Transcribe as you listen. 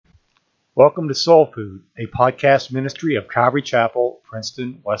Welcome to Soul Food, a podcast ministry of Calvary Chapel,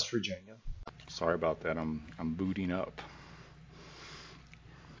 Princeton, West Virginia. Sorry about that. I'm booting up.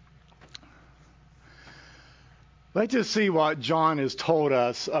 Let's just see what John has told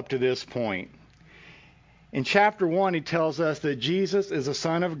us up to this point. In chapter 1, he tells us that Jesus is the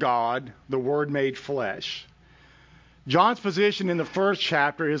Son of God, the Word made flesh. John's position in the first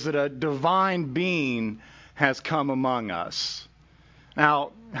chapter is that a divine being has come among us.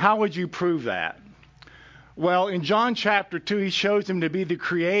 Now, how would you prove that? Well, in John chapter 2, he shows him to be the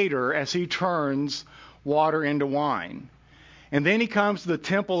creator as he turns water into wine. And then he comes to the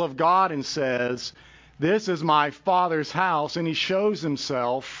temple of God and says, "This is my Father's house," and he shows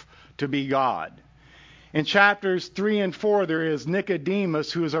himself to be God. In chapters 3 and 4, there is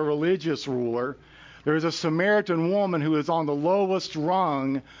Nicodemus, who is a religious ruler. There is a Samaritan woman who is on the lowest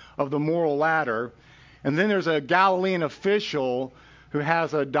rung of the moral ladder. And then there's a Galilean official who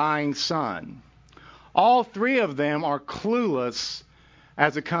has a dying son. All three of them are clueless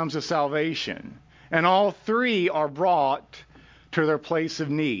as it comes to salvation. And all three are brought to their place of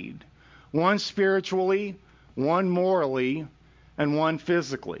need. One spiritually, one morally, and one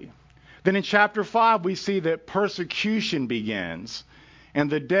physically. Then in chapter 5, we see that persecution begins, and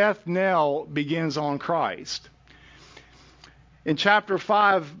the death knell begins on Christ. In chapter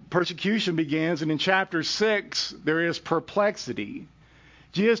 5, persecution begins, and in chapter 6, there is perplexity.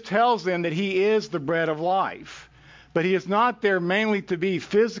 Jesus tells them that he is the bread of life, but he is not there mainly to be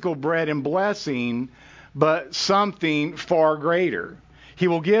physical bread and blessing, but something far greater. He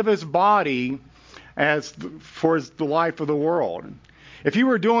will give his body for the life of the world. If you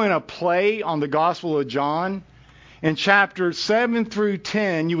were doing a play on the Gospel of John, in chapters 7 through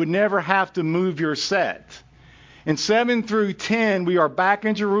 10, you would never have to move your set. In 7 through 10, we are back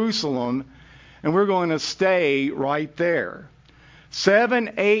in Jerusalem, and we're going to stay right there.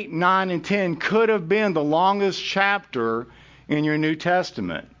 7, 8, 9, and 10 could have been the longest chapter in your New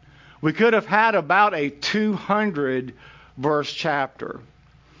Testament. We could have had about a 200-verse chapter.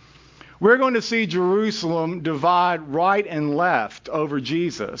 We're going to see Jerusalem divide right and left over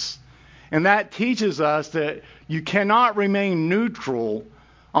Jesus. And that teaches us that you cannot remain neutral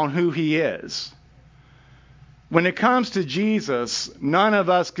on who he is. When it comes to Jesus, none of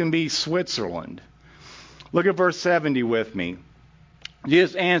us can be Switzerland. Look at verse 70 with me.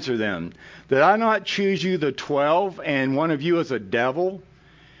 Jesus answered them, "Did I not choose you the 12, and one of you is a devil?"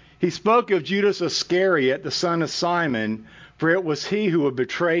 He spoke of Judas Iscariot, the son of Simon, for it was he who would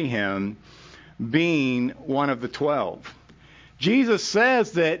betray him, being one of the 12. Jesus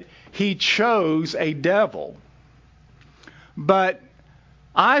says that he chose a devil. But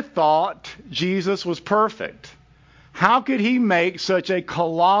I thought Jesus was perfect. How could he make such a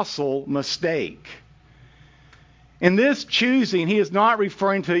colossal mistake? In this choosing, he is not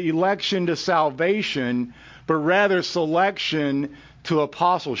referring to election to salvation, but rather selection to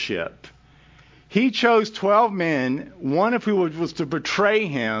apostleship. He chose 12 men, one of whom was to betray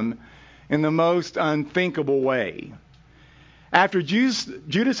him in the most unthinkable way. After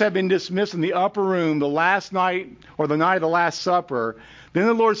Judas had been dismissed in the upper room the last night, or the night of the Last Supper, then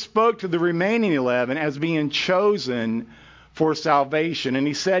the Lord spoke to the remaining 11 as being chosen for salvation. And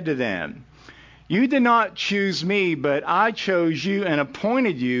he said to them, "You did not choose me, but I chose you and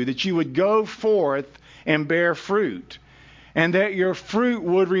appointed you that you would go forth and bear fruit, and that your fruit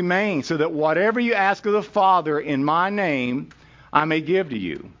would remain, so that whatever you ask of the Father in my name, I may give to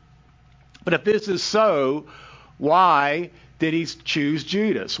you." But if this is so, why did he choose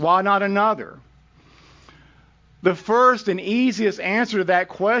Judas? Why not another? The first and easiest answer to that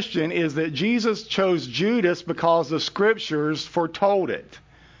question is that Jesus chose Judas because the Scriptures foretold it.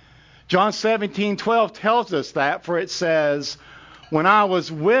 John 17:12 tells us that, for it says, "When I was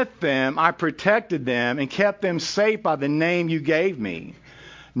with them, I protected them and kept them safe by the name you gave me.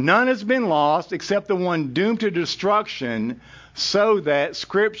 None has been lost except the one doomed to destruction, so that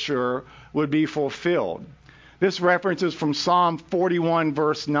Scripture would be fulfilled." This reference is from Psalm 41,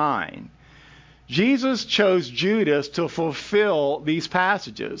 verse 9. Jesus chose Judas to fulfill these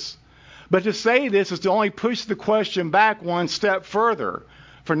passages. But to say this is to only push the question back one step further.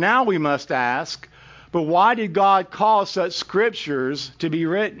 For now we must ask, but why did God cause such scriptures to be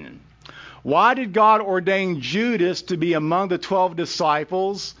written? Why did God ordain Judas to be among the 12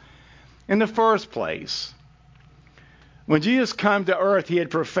 disciples in the first place? When Jesus came to earth, he had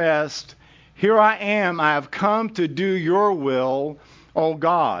professed, "Here I am, I have come to do your will, O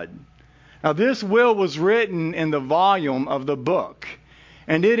God." Now this will was written in the volume of the book,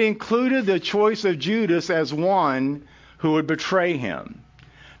 and it included the choice of Judas as one who would betray him.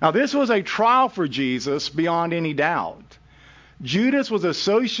 Now this was a trial for Jesus beyond any doubt. Judas was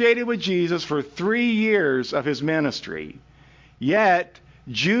associated with Jesus for 3 years of his ministry. Yet,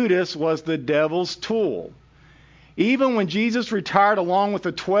 Judas was the devil's tool. Even when Jesus retired along with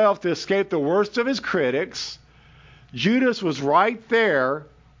the 12 to escape the worst of his critics, Judas was right there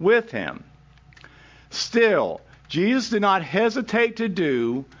with him. Still, Jesus did not hesitate to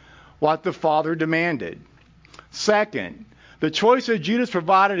do what the Father demanded. Second, the choice of Judas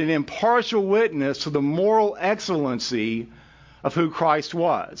provided an impartial witness to the moral excellency of who Christ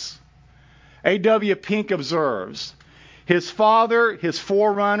was. A.W. Pink observes, his father, his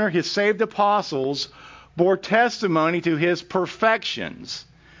forerunner, his saved apostles bore testimony to his perfections.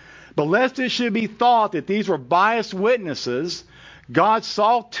 But lest it should be thought that these were biased witnesses, God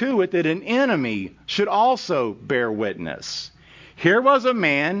saw to it that an enemy should also bear witness. Here was a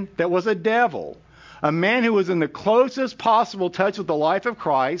man that was a devil, a man who was in the closest possible touch with the life of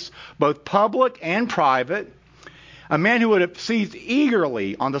Christ, both public and private, a man who would have seized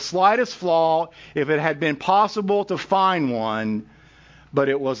eagerly on the slightest flaw if it had been possible to find one, but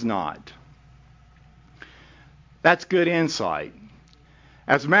it was not. That's good insight.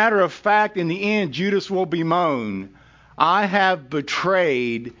 As a matter of fact, in the end, Judas will bemoan, I have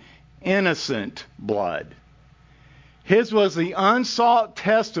betrayed innocent blood. His was the unsought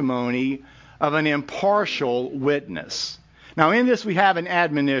testimony of an impartial witness. Now, in this we have an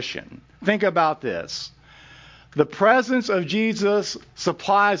admonition. Think about this. The presence of Jesus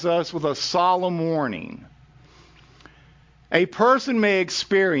supplies us with a solemn warning. A person may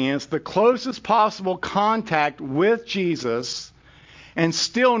experience the closest possible contact with Jesus and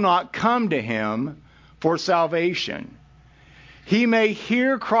still not come to him for salvation. He may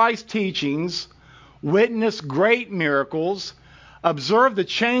hear Christ's teachings, witness great miracles, observe the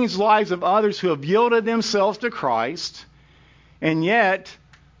changed lives of others who have yielded themselves to Christ, and yet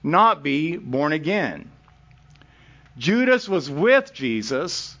not be born again. Judas was with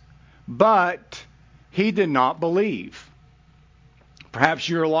Jesus, but he did not believe. Perhaps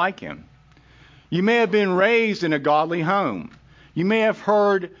you're like him. You may have been raised in a godly home. You may have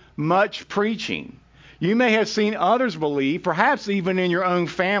heard much preaching. You may have seen others believe, perhaps even in your own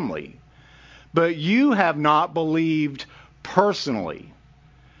family. But you have not believed personally.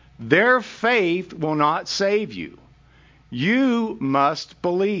 Their faith will not save you. You must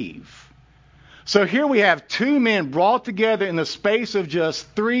believe. So here we have 2 men brought together in the space of just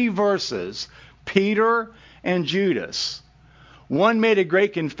 3 verses, Peter and Judas. One made a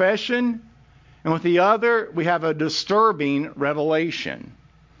great confession, and with the other we have a disturbing revelation.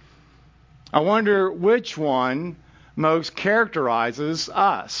 I wonder which one most characterizes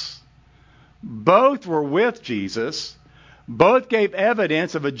us. Both were with Jesus. Both gave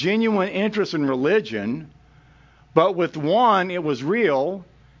evidence of a genuine interest in religion. But with one, it was real.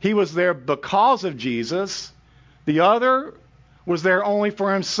 He was there because of Jesus. The other was there only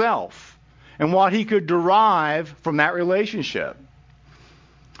for himself and what he could derive from that relationship.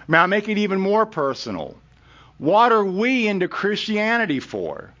 May I make it even more personal? What are we into Christianity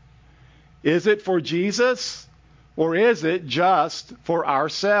for? Is it for Jesus, or is it just for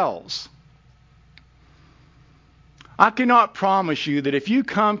ourselves? I cannot promise you that if you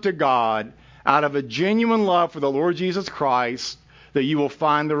come to God out of a genuine love for the Lord Jesus Christ, that you will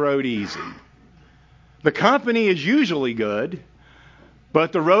find the road easy. The company is usually good,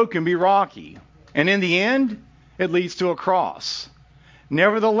 but the road can be rocky. And in the end, it leads to a cross.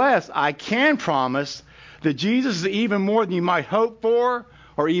 Nevertheless, I can promise that Jesus is even more than you might hope for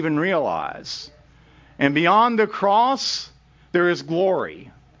or even realize. And beyond the cross, there is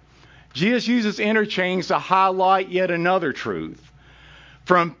glory. Jesus uses interchange to highlight yet another truth.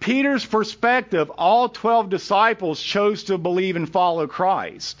 From Peter's perspective, all 12 disciples chose to believe and follow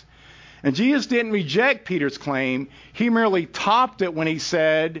Christ. And Jesus didn't reject Peter's claim. He merely topped it when he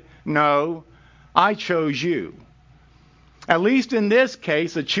said, no, I chose you. At least in this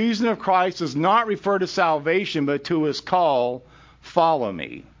case, the choosing of Christ does not refer to salvation, but to his call, follow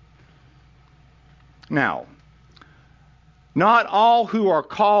me. Now, not all who are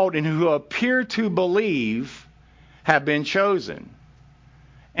called and who appear to believe have been chosen.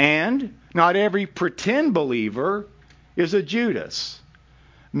 And not every pretend believer is a Judas.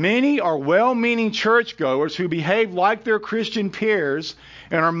 Many are well-meaning churchgoers who behave like their Christian peers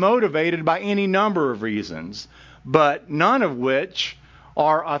and are motivated by any number of reasons, but none of which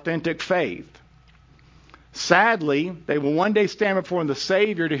are authentic faith. Sadly, they will one day stand before the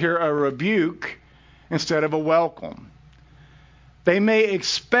Savior to hear a rebuke instead of a welcome. They may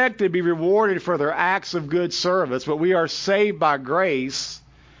expect to be rewarded for their acts of good service, but we are saved by grace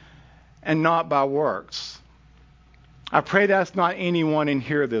and not by works. I pray that's not anyone in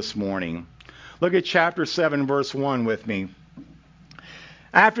here this morning. Look at chapter 7, verse 1 with me.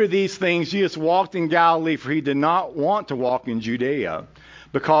 After these things, Jesus walked in Galilee, for he did not want to walk in Judea,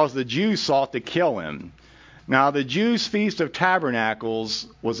 because the Jews sought to kill him. Now the Jews' feast of tabernacles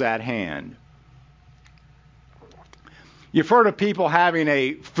was at hand. You've heard of people having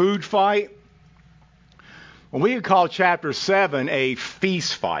a food fight. Well, we could call chapter 7 a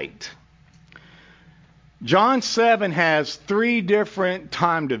feast fight. John 7 has 3 different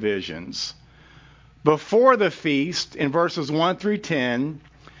time divisions. Before the feast, in verses 1 through 10,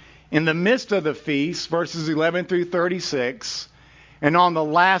 in the midst of the feast, verses 11 through 36, and on the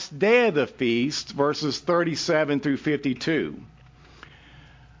last day of the feast, verses 37 through 52.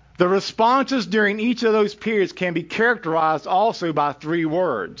 The responses during each of those periods can be characterized also by 3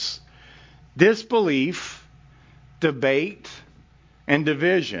 words: disbelief, debate, and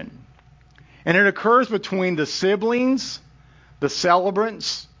division. And it occurs between the siblings, the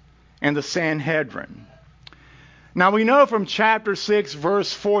celebrants, and the Sanhedrin. Now we know from chapter 6,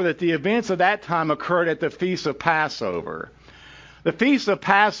 verse 4, that the events of that time occurred at the Feast of Passover. The Feast of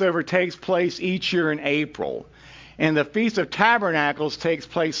Passover takes place each year in April, and the Feast of Tabernacles takes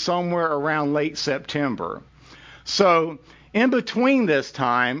place somewhere around late September. So in between this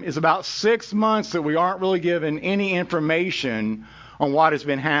time is about 6 months that we aren't really given any information on what has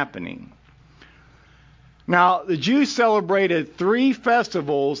been happening. Now, the Jews celebrated 3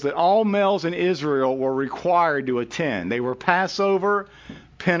 festivals that all males in Israel were required to attend. They were Passover,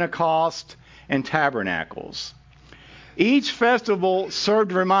 Pentecost, and Tabernacles. Each festival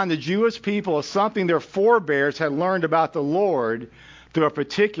served to remind the Jewish people of something their forebears had learned about the Lord through a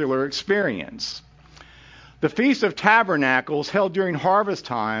particular experience. The Feast of Tabernacles, held during harvest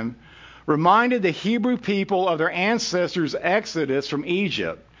time, reminded the Hebrew people of their ancestors' exodus from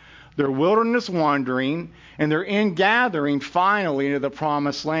Egypt, their wilderness wandering, and their ingathering finally into the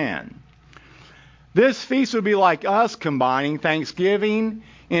promised land. This feast would be like us combining Thanksgiving,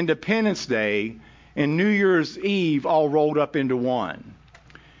 Independence Day, and New Year's Eve all rolled up into one.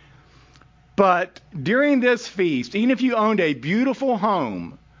 But during this feast, even if you owned a beautiful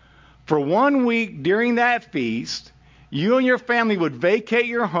home, for 1 week during that feast, you and your family would vacate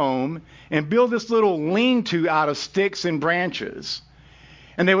your home and build this little lean-to out of sticks and branches.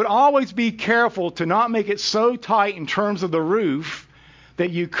 And they would always be careful to not make it so tight in terms of the roof that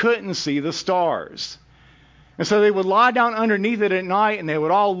you couldn't see the stars. And so they would lie down underneath it at night, and they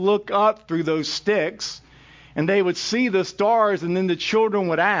would all look up through those sticks, and they would see the stars, and then the children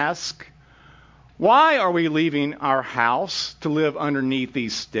would ask, "Why are we leaving our house to live underneath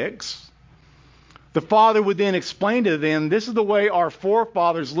these sticks?" The father would then explain to them, "This is the way our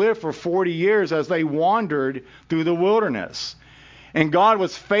forefathers lived for 40 years as they wandered through the wilderness. And God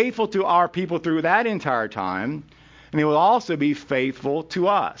was faithful to our people through that entire time, and He will also be faithful to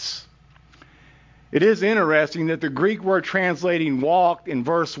us." It is interesting that the Greek word translating walked in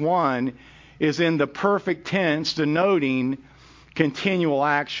verse 1 is in the perfect tense, denoting continual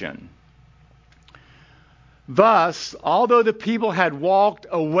action. Thus, although the people had walked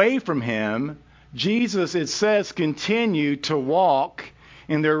away from Him, Jesus, it says, continued to walk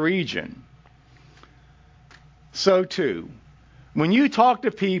in their region. So too, when you talk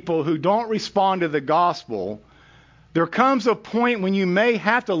to people who don't respond to the gospel, there comes a point when you may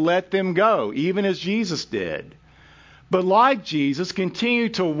have to let them go, even as Jesus did. But like Jesus, continue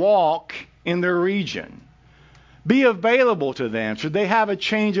to walk in their region. Be available to them should they have a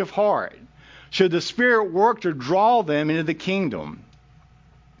change of heart, should the Spirit work to draw them into the kingdom.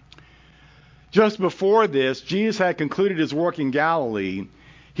 Just before this, Jesus had concluded His work in Galilee.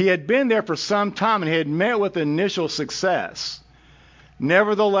 He had been there for some time and he had met with initial success.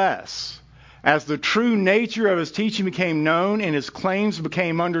 Nevertheless, as the true nature of His teaching became known and His claims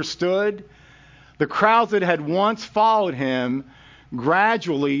became understood, the crowds that had once followed Him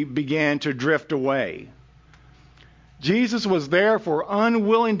gradually began to drift away. Jesus was therefore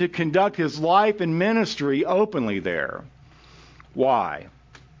unwilling to conduct His life and ministry openly there. Why?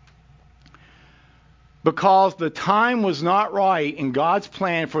 Because the time was not right in God's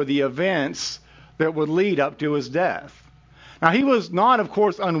plan for the events that would lead up to His death. Now, He was not, of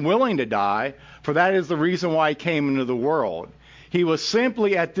course, unwilling to die, for that is the reason why He came into the world. He was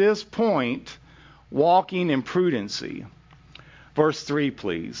simply, at this point, walking in prudency. Verse 3,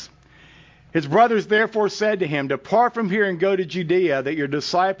 please. His brothers therefore said to Him, "Depart from here and go to Judea, that your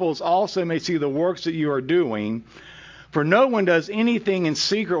disciples also may see the works that you are doing. For no one does anything in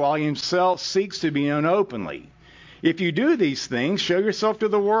secret while he himself seeks to be known openly. If you do these things, show yourself to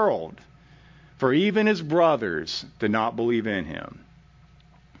the world." For even His brothers did not believe in Him.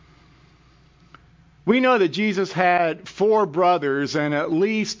 We know that Jesus had 4 brothers and at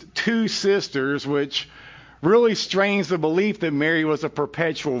least 2 sisters, which really strains the belief that Mary was a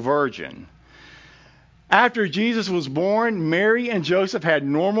perpetual virgin. After Jesus was born, Mary and Joseph had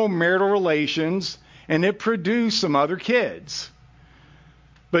normal marital relations, and it produced some other kids.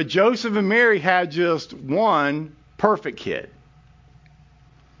 But Joseph and Mary had just one perfect kid.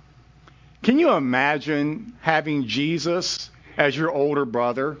 Can you imagine having Jesus as your older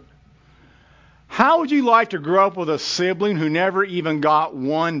brother? How would you like to grow up with a sibling who never even got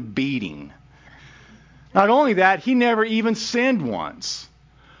one beating? Not only that, he never even sinned once.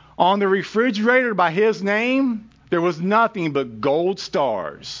 On the refrigerator by his name, there was nothing but gold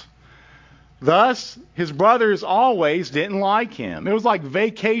stars. Thus, his brothers always didn't like him. It was like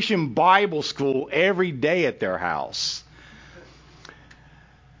vacation Bible school every day at their house.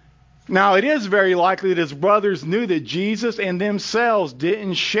 Now, it is very likely that his brothers knew that Jesus and themselves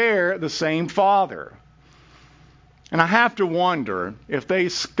didn't share the same Father. And I have to wonder if they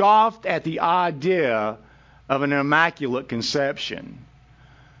scoffed at the idea of an immaculate conception.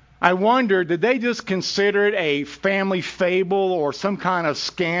 I wonder, did they just consider it a family fable or some kind of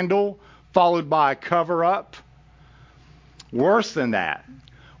scandal followed by a cover-up? Worse than that,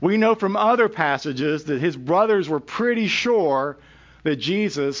 we know from other passages that his brothers were pretty sure that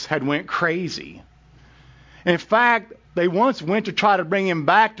Jesus had went crazy. In fact, they once went to try to bring him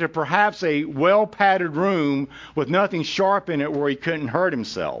back to perhaps a well-padded room with nothing sharp in it where he couldn't hurt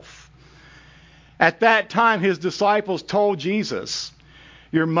himself. At that time, his disciples told Jesus,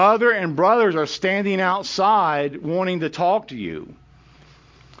 "Your mother and brothers are standing outside wanting to talk to you."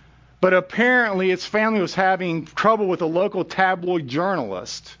 But apparently his family was having trouble with a local tabloid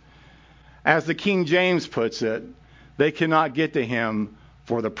journalist. As the King James puts it, they cannot get to him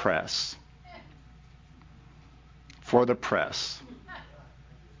for the press. For the press.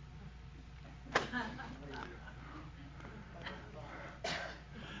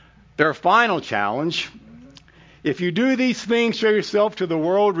 Their final challenge: if you do these things, show yourself to the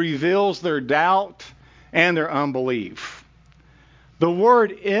world, reveals their doubt and their unbelief. The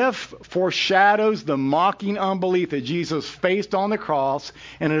word "if" foreshadows the mocking unbelief that Jesus faced on the cross,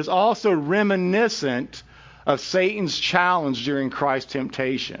 and it is also reminiscent of Satan's challenge during Christ's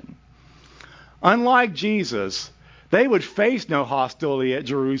temptation. Unlike Jesus, they would face no hostility at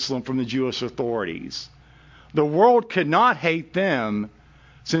Jerusalem from the Jewish authorities. The world could not hate them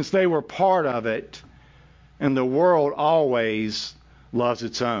since they were part of it, and the world always loves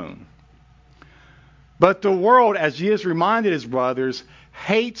its own. But the world, as Jesus reminded his brothers,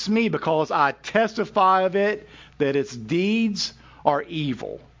 hates me because I testify of it that its deeds are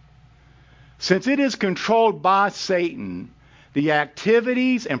evil. Since it is controlled by Satan, the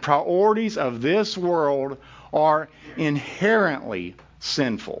activities and priorities of this world are inherently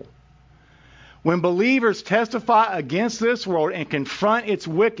sinful. When believers testify against this world and confront its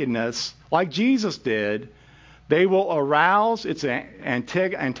wickedness, like Jesus did, they will arouse its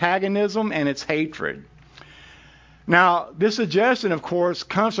antagonism and its hatred. Now, this suggestion, of course,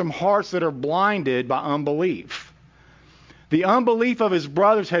 comes from hearts that are blinded by unbelief. The unbelief of his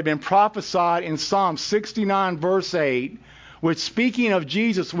brothers had been prophesied in Psalm 69, verse 8, which, speaking of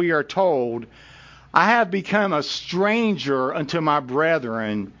Jesus, we are told, "I have become a stranger unto my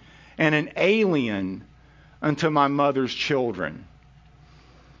brethren, and an alien unto my mother's children."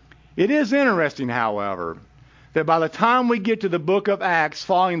 It is interesting, however, that by the time we get to the book of Acts,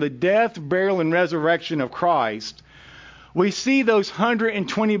 following the death, burial, and resurrection of Christ, we see those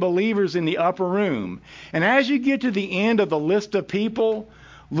 120 believers in the upper room. And as you get to the end of the list of people,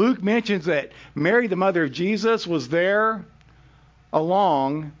 Luke mentions that Mary, the mother of Jesus, was there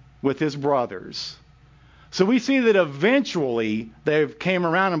along with his brothers. So we see that eventually they came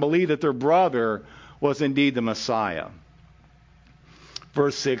around and believed that their brother was indeed the Messiah.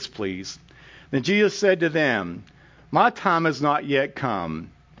 Verse 6, please. Then Jesus said to them, "My time has not yet come,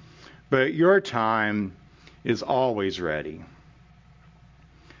 but your time is always ready."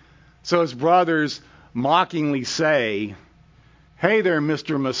 So his brothers mockingly say, "Hey there,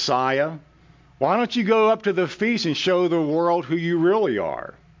 Mr. Messiah. Why don't you go up to the feast and show the world who you really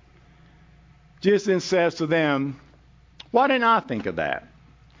are?" Jesus then says to them, "Why didn't I think of that?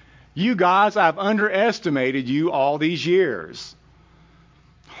 You guys, I've underestimated you all these years."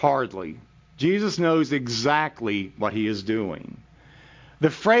 Hardly. Jesus knows exactly what he is doing. The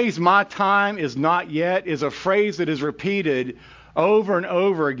phrase, "my time is not yet," is a phrase that is repeated over and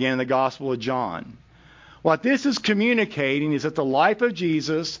over again in the Gospel of John. What this is communicating is that the life of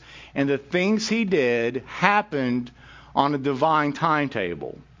Jesus and the things he did happened on a divine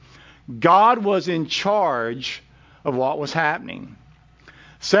timetable. God was in charge of what was happening.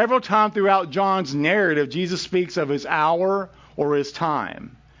 Several times throughout John's narrative, Jesus speaks of his hour or his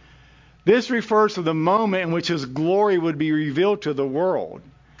time. This refers to the moment in which his glory would be revealed to the world.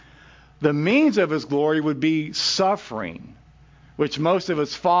 The means of his glory would be suffering, which most of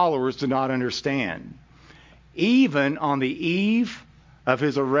his followers do not understand, even on the eve of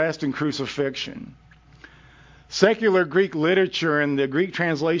his arrest and crucifixion. Secular Greek literature and the Greek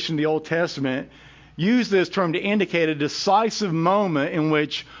translation of the Old Testament use this term to indicate a decisive moment in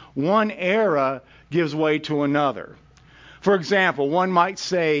which one era gives way to another. For example, one might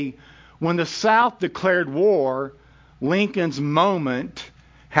say, when the South declared war, Lincoln's moment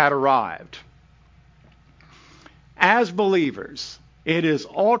had arrived. As believers, it is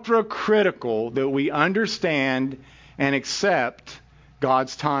ultra critical that we understand and accept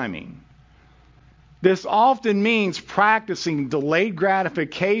God's timing. This often means practicing delayed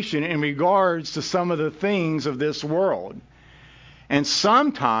gratification in regards to some of the things of this world. And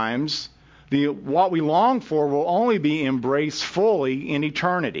sometimes what we long for will only be embraced fully in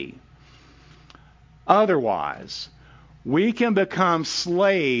eternity. Otherwise, we can become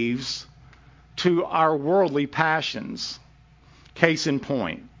slaves to our worldly passions. Case in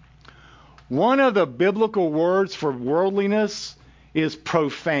point, one of the biblical words for worldliness is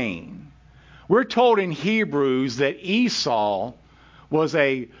profane. We're told in Hebrews that Esau was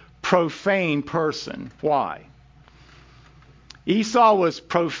a profane person. Why? Esau was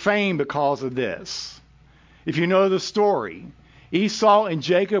profane because of this. If you know the story, Esau and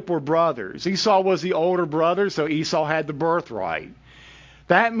Jacob were brothers. Esau was the older brother, so Esau had the birthright.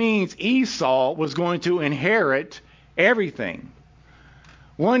 That means Esau was going to inherit everything.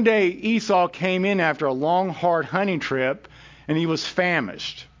 One day Esau came in after a long, hard hunting trip, and he was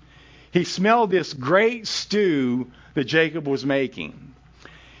famished. He smelled this great stew that Jacob was making.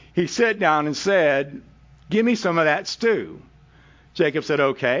 He sat down and said, "Give me some of that stew." Jacob said,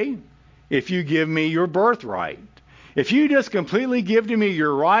 "Okay, if you give me your birthright. If you just completely give to me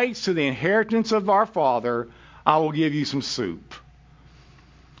your rights to the inheritance of our father, I will give you some soup."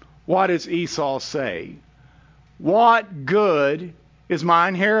 What does Esau say? What good is my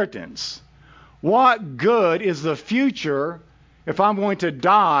inheritance? What good is the future if I'm going to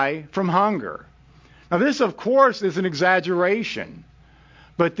die from hunger? Now this, of course, is an exaggeration.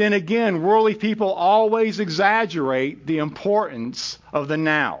 But then again, worldly people always exaggerate the importance of the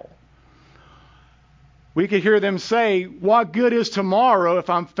now. We could hear them say, "What good is tomorrow if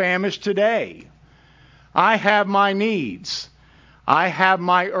I'm famished today? I have my needs. I have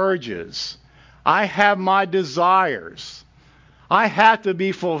my urges. I have my desires. I have to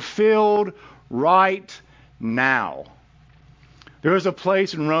be fulfilled right now." There is a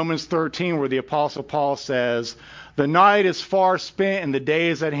place in Romans 13 where the Apostle Paul says, "The night is far spent and the day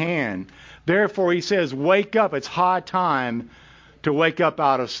is at hand. Therefore," he says, "wake up. It's high time to wake up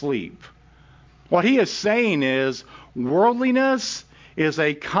out of sleep." What he is saying is worldliness is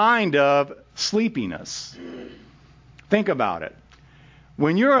a kind of sleepiness. Think about it.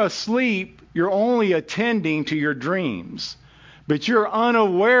 When you're asleep, you're only attending to your dreams, but you're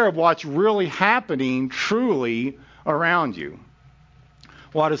unaware of what's really happening truly around you.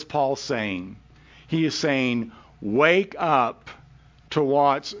 What is Paul saying? He is saying, wake up to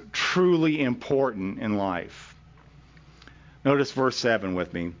what's truly important in life. Notice verse 7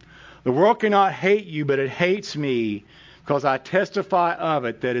 with me. "The world cannot hate you, but it hates me because I testify of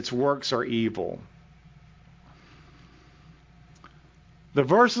it that its works are evil." The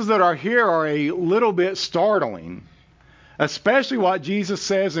verses that are here are a little bit startling, especially what Jesus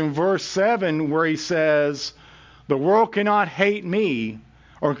says in verse 7 where he says, "The world cannot hate me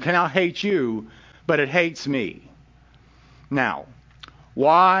or cannot hate you, but it hates me." Now,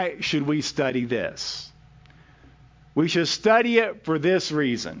 why should we study this? We should study it for this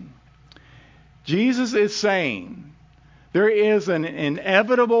reason. Jesus is saying there is an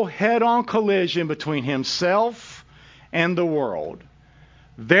inevitable head-on collision between himself and the world.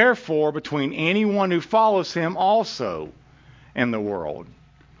 Therefore, between anyone who follows him also and the world.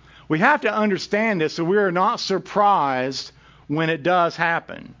 We have to understand this so we are not surprised when it does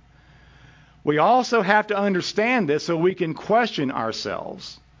happen. We also have to understand this so we can question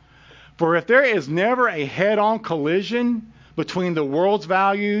ourselves. For if there is never a head-on collision between the world's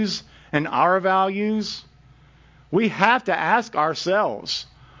values and our values, we have to ask ourselves,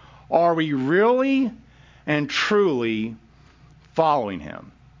 are we really and truly following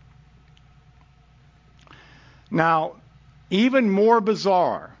him? Now, even more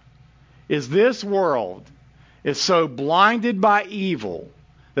bizarre is this world is so blinded by evil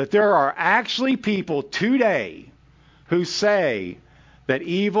that there are actually people today who say that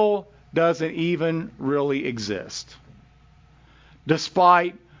evil doesn't even really exist,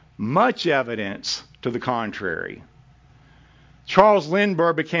 despite much evidence to the contrary. Charles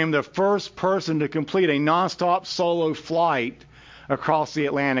Lindbergh became the first person to complete a nonstop solo flight across the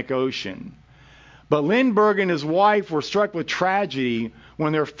Atlantic Ocean. But Lindbergh and his wife were struck with tragedy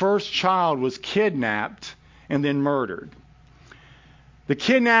when their first child was kidnapped and then murdered. The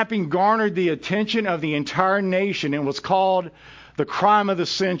kidnapping garnered the attention of the entire nation and was called the crime of the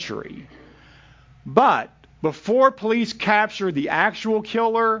century. But before police captured the actual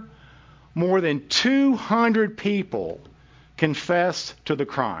killer, more than 200 people confessed to the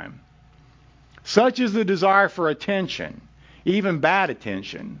crime. Such is the desire for attention, even bad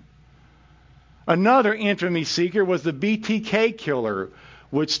attention. Another infamy seeker was the BTK killer,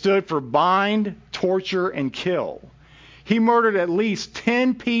 which stood for bind, torture, and kill. He murdered at least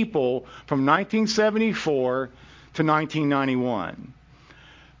 10 people from 1974 to 1991.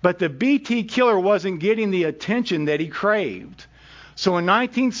 But the BT killer wasn't getting the attention that he craved. So in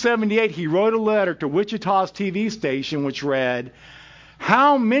 1978, he wrote a letter to Wichita's TV station which read,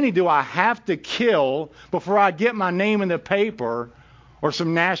 "How many do I have to kill before I get my name in the paper or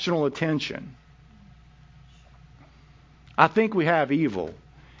some national attention?" I think we have evil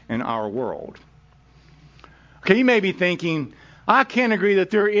in our world. Okay, you may be thinking, I can't agree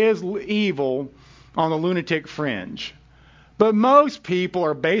that there is evil on the lunatic fringe. But most people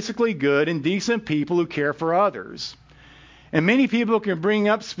are basically good and decent people who care for others. And many people can bring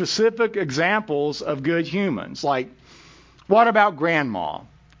up specific examples of good humans. Like, what about Grandma?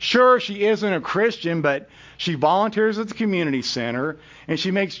 Sure, she isn't a Christian, but she volunteers at the community center and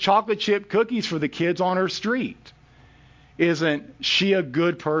she makes chocolate chip cookies for the kids on her street. Isn't she a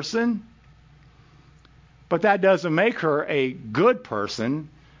good person? But that doesn't make her a good person.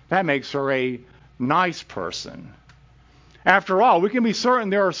 That makes her a nice person. After all, we can be certain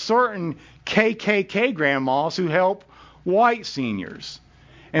there are certain KKK grandmas who help white seniors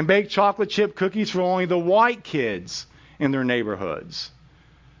and bake chocolate chip cookies for only the white kids in their neighborhoods.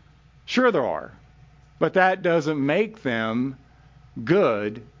 Sure there are. But that doesn't make them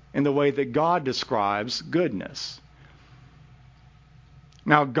good in the way that God describes goodness.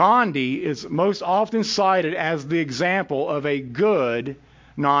 Now, Gandhi is most often cited as the example of a good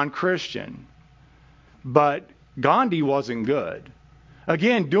non-Christian. But Gandhi wasn't good.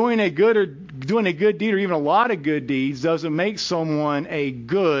 Again, doing a good deed or even a lot of good deeds doesn't make someone a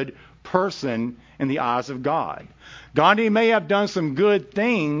good person in the eyes of God. Gandhi may have done some good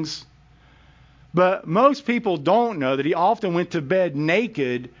things, but most people don't know that he often went to bed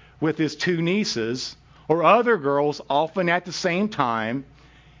naked with his two nieces or other girls, often at the same time,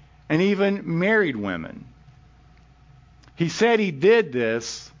 and even married women. He said he did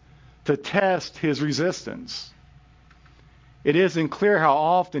this to test his resistance. It isn't clear how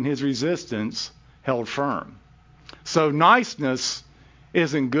often his resistance held firm. So niceness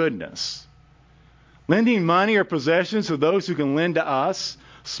isn't goodness. Lending money or possessions to those who can lend to us,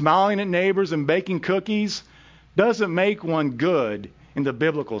 smiling at neighbors and baking cookies, doesn't make one good in the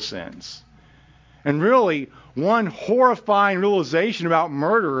biblical sense. And really, one horrifying realization about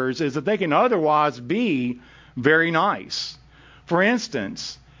murderers is that they can otherwise be very nice. For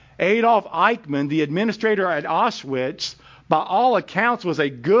instance, Adolf Eichmann, the administrator at Auschwitz, by all accounts was a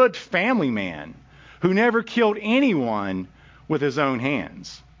good family man who never killed anyone with his own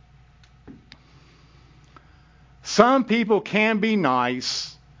hands. Some people can be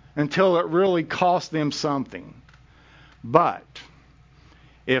nice until it really costs them something. But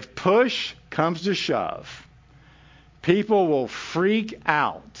if push comes to shove, people will freak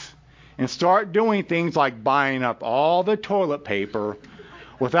out and start doing things like buying up all the toilet paper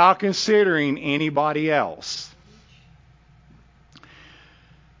without considering anybody else.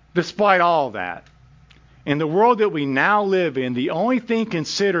 Despite all that, in the world that we now live in, the only thing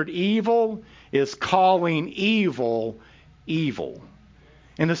considered evil is calling evil evil.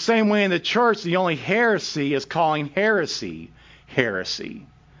 In the same way in the church, the only heresy is calling heresy heresy.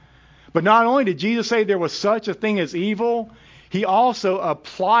 But not only did Jesus say there was such a thing as evil, he also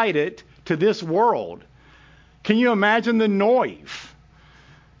applied it to this world. Can you imagine the noise?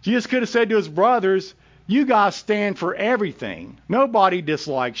 Jesus could have said to his brothers, you guys stand for everything. Nobody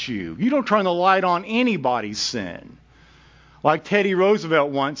dislikes you. You don't turn the light on anybody's sin. Like Teddy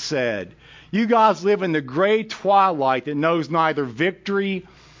Roosevelt once said, you guys live in the gray twilight that knows neither victory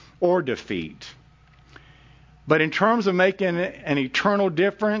or defeat. But in terms of making an eternal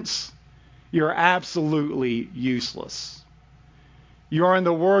difference, you're absolutely useless. You are, in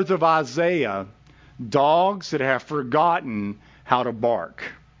the words of Isaiah, dogs that have forgotten how to bark.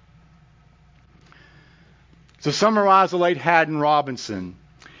 To summarize the late Haddon Robinson,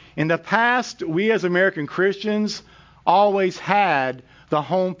 in the past, we as American Christians always had the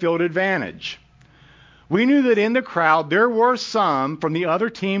home field advantage. We knew that in the crowd there were some from the other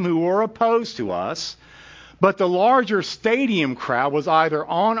team who were opposed to us, but the larger stadium crowd was either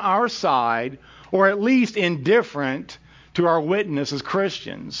on our side or at least indifferent to our witness as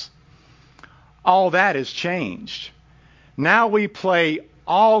Christians. All that has changed. Now we play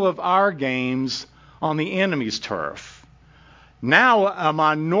all of our games on the enemy's turf. Now a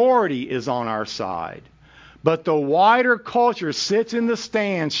minority is on our side, but the wider culture sits in the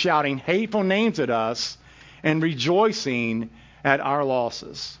stands shouting hateful names at us and rejoicing at our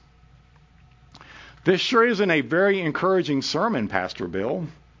losses. This sure isn't a very encouraging sermon, Pastor Bill.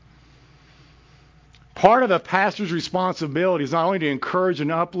 Part of the pastor's responsibility is not only to encourage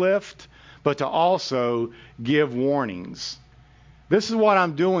and uplift, but to also give warnings. This is what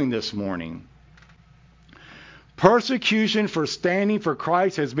I'm doing this morning. Persecution for standing for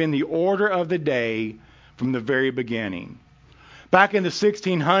Christ has been the order of the day from the very beginning. Back in the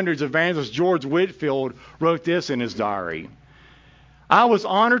 1600s, evangelist George Whitefield wrote this in his diary. I was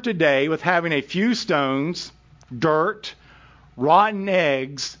honored today with having a few stones, dirt, rotten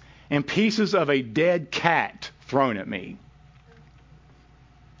eggs, and pieces of a dead cat thrown at me.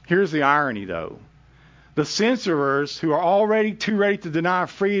 Here's the irony, though. The censorers, who are already too ready to deny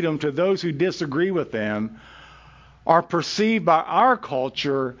freedom to those who disagree with them, are perceived by our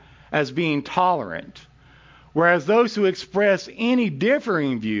culture as being tolerant, whereas those who express any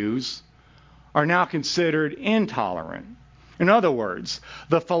differing views are now considered intolerant. In other words,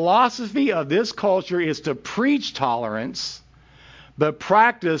 the philosophy of this culture is to preach tolerance, but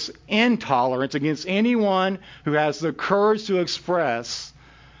practice intolerance against anyone who has the courage to express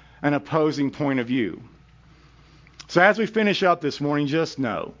an opposing point of view. So as we finish up this morning, just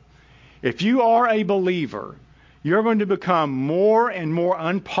know, if you are a believer, you're going to become more and more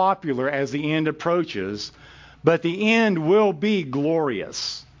unpopular as the end approaches, but the end will be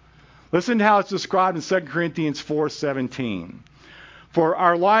glorious. Listen to how it's described in 2 Corinthians 4:17. For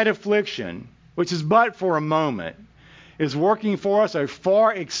our light affliction, which is but for a moment, is working for us a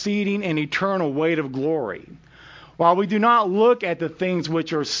far exceeding and eternal weight of glory, while we do not look at the things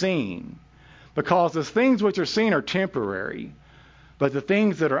which are seen, because the things which are seen are temporary, but the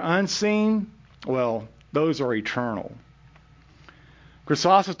things that are unseen, well, those are eternal.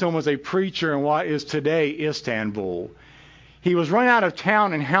 Chrysostom was a preacher in what is today Istanbul. He was run out of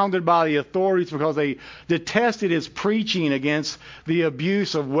town and hounded by the authorities because they detested his preaching against the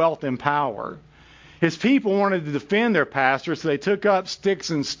abuse of wealth and power. His people wanted to defend their pastor, so they took up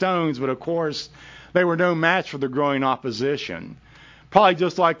sticks and stones, but of course, they were no match for the growing opposition. Probably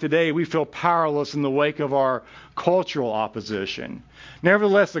just like today, we feel powerless in the wake of our cultural opposition.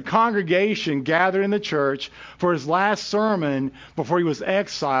 Nevertheless, the congregation gathered in the church for his last sermon before he was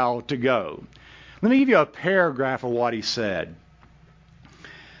exiled to go. Let me give you a paragraph of what he said.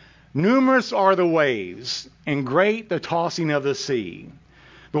 Numerous are the waves, and great the tossing of the sea.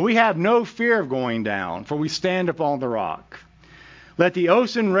 But we have no fear of going down, for we stand upon the rock. Let the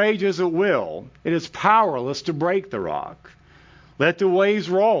ocean rage as it will, it is powerless to break the rock. Let the waves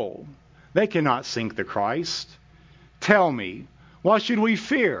roll, they cannot sink the Christ. Tell me, what should we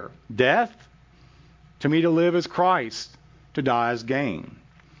fear? Death? To me to live is Christ, to die is gain.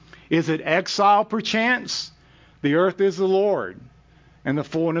 Is it exile perchance? The earth is the Lord, and the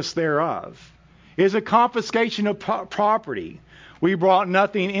fullness thereof. Is it confiscation of property? We brought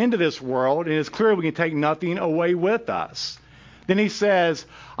nothing into this world, and it's clear we can take nothing away with us. Then he says,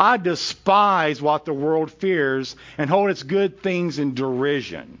 I despise what the world fears and hold its good things in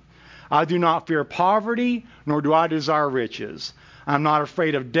derision. I do not fear poverty, nor do I desire riches. I'm not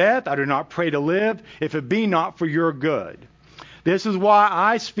afraid of death. I do not pray to live, if it be not for your good. This is why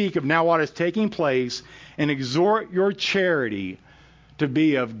I speak of now what is taking place and exhort your charity to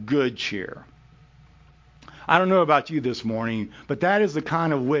be of good cheer. I don't know about you this morning, but that is the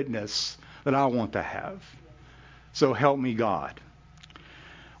kind of witness that I want to have. So help me God.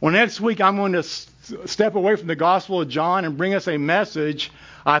 Well, next week I'm going to step away from the Gospel of John and bring us a message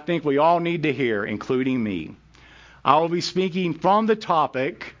I think we all need to hear, including me. I will be speaking from the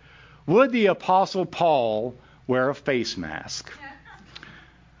topic, would the Apostle Paul wear a face mask?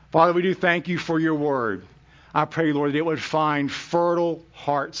 Father, we do thank you for your word. I pray, Lord, that it would find fertile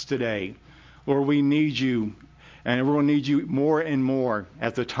hearts today. Lord, we need you, and we're going to need you more and more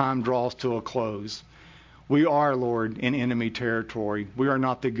as the time draws to a close. We are, Lord, in enemy territory. We are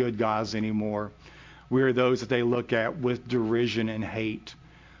not the good guys anymore. We are those that they look at with derision and hate.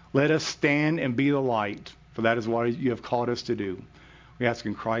 Let us stand and be the light, for that is what you have called us to do. We ask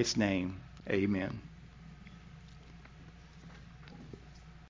in Christ's name, amen.